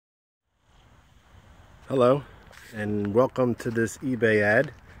Hello and welcome to this eBay ad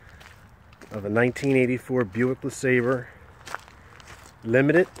of a 1984 Buick LeSabre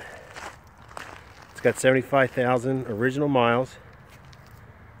Limited. It's got 75,000 original miles.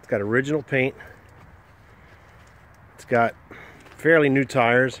 It's got original paint. It's got fairly new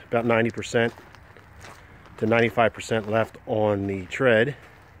tires, about 90% to 95% left on the tread.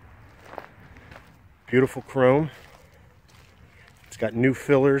 Beautiful chrome. It's got new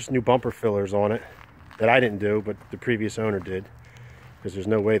fillers, new bumper fillers on it that I didn't do, but the previous owner did, because there's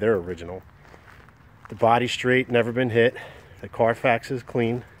no way they're original. The body's straight, never been hit. The Carfax is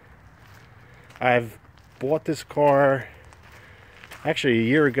clean. I've bought this car actually a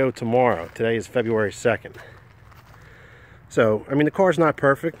year ago tomorrow. Today is February 2nd. So, I mean, the car's not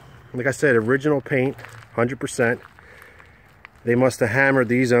perfect. Like I said, original paint, 100%. They must have hammered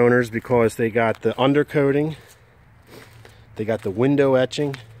these owners because they got the undercoating, they got the window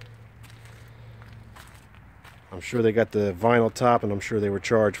etching. I'm sure they got the vinyl top, and I'm sure they were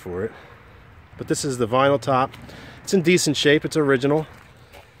charged for it. But this is the vinyl top. It's in decent shape. It's original.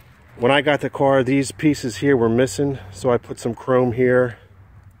 When I got the car, these pieces here were missing, so I put some chrome here.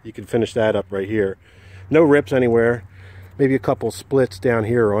 You can finish that up right here. No rips anywhere. Maybe a couple splits down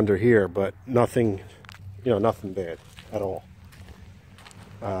here or under here, but nothing, nothing bad at all.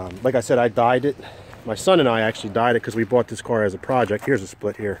 Like I said, I dyed it. My son and I actually dyed it because we bought this car as a project. Here's a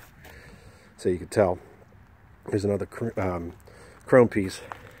split here, so you can tell. Here's another chrome piece.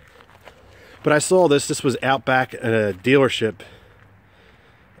 But I saw this was out back at a dealership,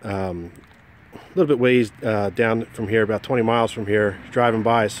 a little bit ways down from here, about 20 miles from here. Driving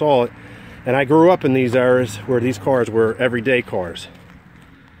by, I saw it, and I grew up in these eras where these cars were everyday cars,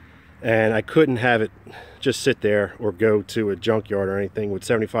 and I couldn't have it just sit there or go to a junkyard or anything with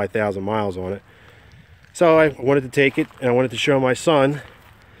 75,000 miles on it. So I wanted to take it, and I wanted to show my son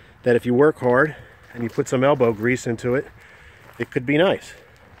that if you work hard and you put some elbow grease into it, it could be nice.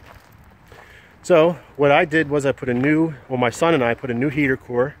 So what I did was I put my son and I put a new heater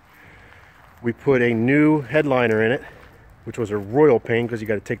core. We put a new headliner in it, which was a royal pain because you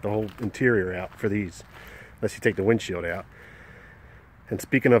got to take the whole interior out for these, unless you take the windshield out. And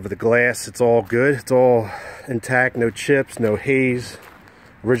speaking of the glass, it's all good. It's all intact, no chips, no haze.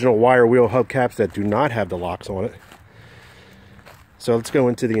 Original wire wheel hubcaps that do not have the locks on it. So let's go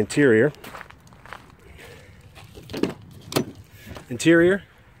into the interior. Interior,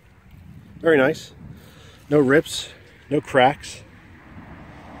 very nice. No rips, no cracks.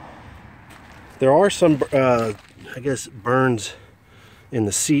 There are some, I guess, burns in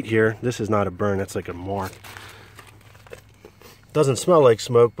the seat here. This is not a burn, that's like a mark. Doesn't smell like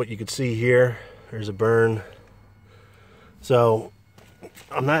smoke, but you can see here, there's a burn. So,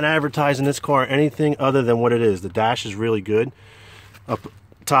 I'm not advertising this car anything other than what it is. The dash is really good. Up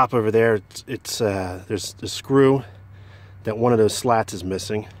top over there, there's a screw that one of those slats is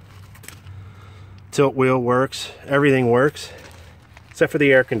missing. Tilt wheel works, everything works, except for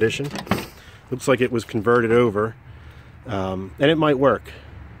the air condition. Looks like it was converted over, and it might work.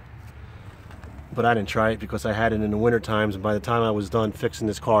 But I didn't try it because I had it in the winter times, and by the time I was done fixing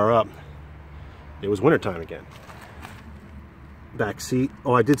this car up, it was winter time again. Back seat.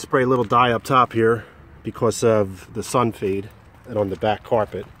 Oh, I did spray a little dye up top here because of the sun fade, and on the back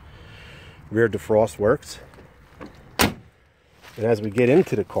carpet. Rear defrost works. And as we get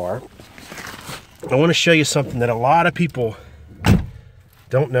into the car, I want to show you something that a lot of people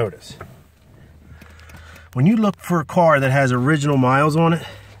don't notice. When you look for a car that has original miles on it,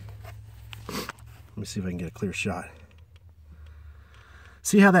 let me see if I can get a clear shot.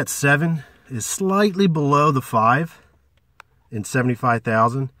 See how that 7 is slightly below the 5 in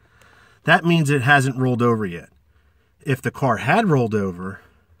 75,000? That means it hasn't rolled over yet. If the car had rolled over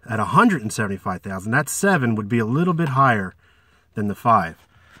at 175,000, that 7 would be a little bit higher than the 5.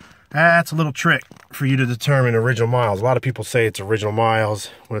 That's a little trick for you to determine original miles. A lot of people say it's original miles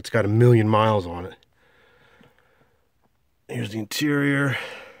when it's got 1,000,000 miles on it. Here's the interior.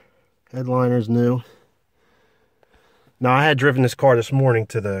 Headliner's new. Now, I had driven this car this morning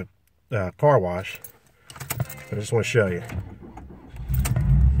to the car wash, but I just want to show you.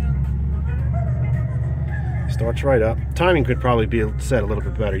 Starts right up. Timing could probably be set a little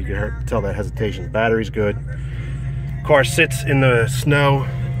bit better. You can tell that hesitation. Battery's good. Car sits in the snow.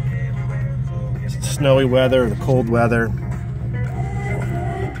 It's the snowy weather, the cold weather.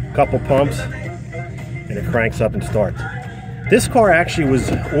 Couple pumps, and it cranks up and starts. This car actually was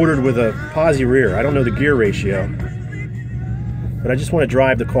ordered with a posi rear. I don't know the gear ratio, but I just want to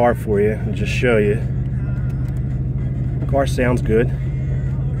drive the car for you and just show you. The car sounds good.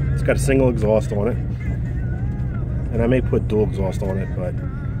 It's got a single exhaust on it, and I may put dual exhaust on it, but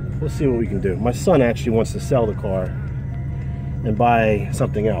we'll see what we can do. My son actually wants to sell the car and buy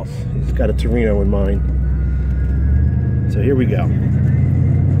something else. He's got a Torino in mind. So here we go.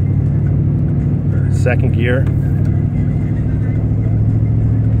 Second gear.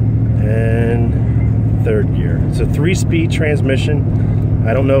 And third gear. It's a 3-speed transmission.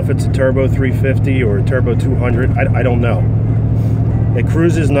 I don't know if it's a turbo 350 or a turbo 200. I don't know. It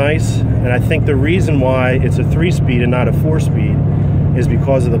cruises nice, and I think the reason why it's a 3-speed and not a 4-speed is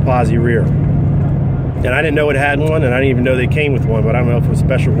because of the posi rear. And I didn't know it had one, and I didn't even know they came with one, but I don't know if it was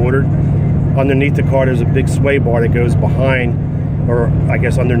special ordered. Underneath the car, there's a big sway bar that goes behind, or I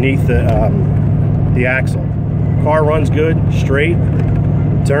guess underneath the axle. Car runs good, straight.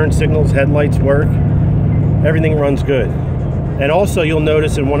 Turn signals, headlights work. Everything runs good. And also, you'll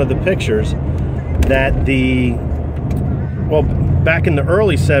notice in one of the pictures that well, back in the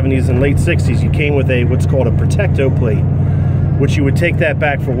early 70s and late 60s, you came with what's called a Protecto plate, which you would take that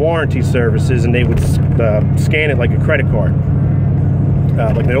back for warranty services, and they would scan it like a credit card,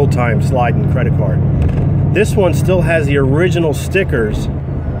 like an old-time sliding credit card. This one still has the original stickers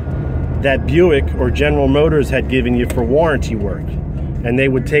that Buick or General Motors had given you for warranty work, and they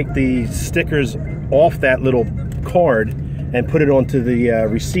would take the stickers off that little card and put it onto the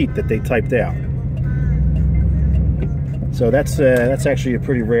receipt that they typed out. So that's actually a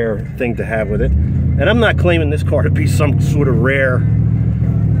pretty rare thing to have with it. And I'm not claiming this car to be some sort of rare,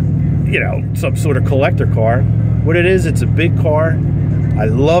 you know, some sort of collector car. What it is, it's a big car. I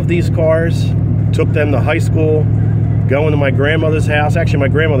love these cars. Took them to high school, going to my grandmother's house. Actually, my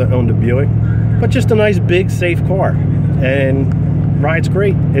grandmother owned a Buick, but just a nice, big, safe car. And rides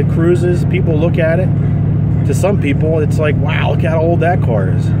great. It cruises. People look at it. To some people, it's like, wow, look how old that car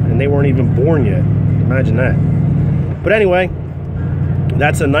is. And they weren't even born yet. Imagine that. But anyway,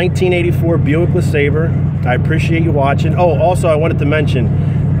 that's a 1984 Buick LeSabre. I appreciate you watching. Oh, also, I wanted to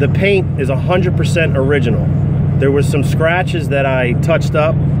mention, the paint is 100% original. There was some scratches that I touched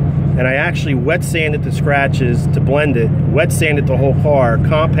up, and I actually wet sanded the scratches to blend it, wet sanded the whole car,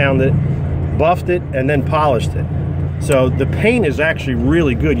 compounded it, buffed it, and then polished it. So the paint is actually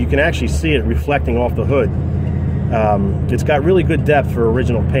really good. You can actually see it reflecting off the hood. It's got really good depth for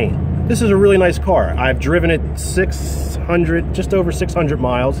original paint. This is a really nice car. I've driven it just over 600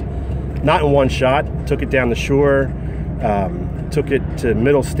 miles, not in one shot. Took it down the shore, took it to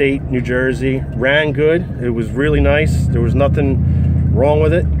Middle State, New Jersey. Ran good. It was really nice. There was nothing wrong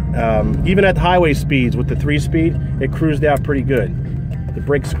with it. Even at highway speeds with the 3-speed, it cruised out pretty good. The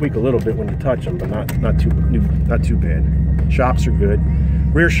brakes squeak a little bit when you touch them, but not too bad. Shocks are good.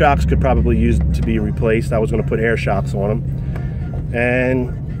 Rear shocks could probably use to be replaced. I was going to put air shocks on them.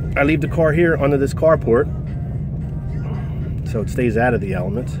 And I leave the car here under this carport, so it stays out of the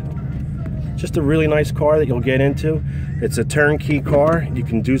elements. Just a really nice car that you'll get into. It's a turnkey car. You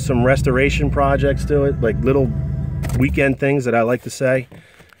can do some restoration projects to it, like little weekend things that I like to say.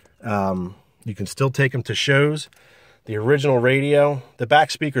 You can still take them to shows. The original radio, the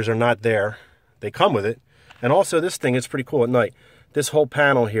back speakers are not there. They come with it. And also this thing is pretty cool at night. This whole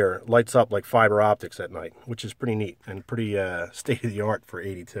panel here lights up like fiber optics at night, which is pretty neat and pretty state-of-the-art for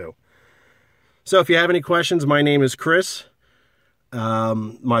 82. So if you have any questions, my name is Chris.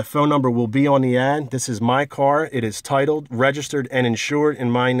 My phone number will be on the ad. This is my car. It is titled, registered, and insured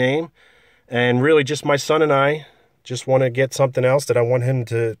in my name. And really just my son and I just want to get something else that I want him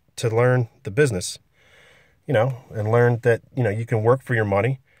to learn the business. You know, and learn that, you know, you can work for your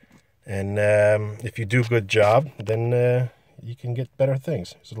money. And if you do a good job, then you can get better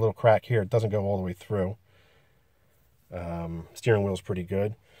things. There's a little crack here. It doesn't go all the way through. Steering wheel's pretty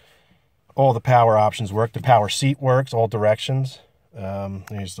good. All the power options work. The power seat works, all directions.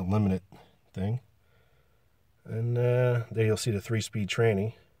 There's the limited thing. And there you'll see the 3-speed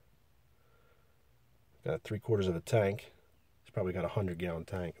tranny. Got 3/4 of a tank. It's probably got a 100-gallon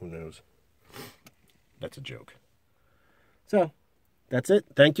tank. Who knows? That's a joke. So, that's it.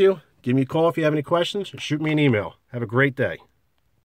 Thank you. Give me a call if you have any questions, or shoot me an email. Have a great day.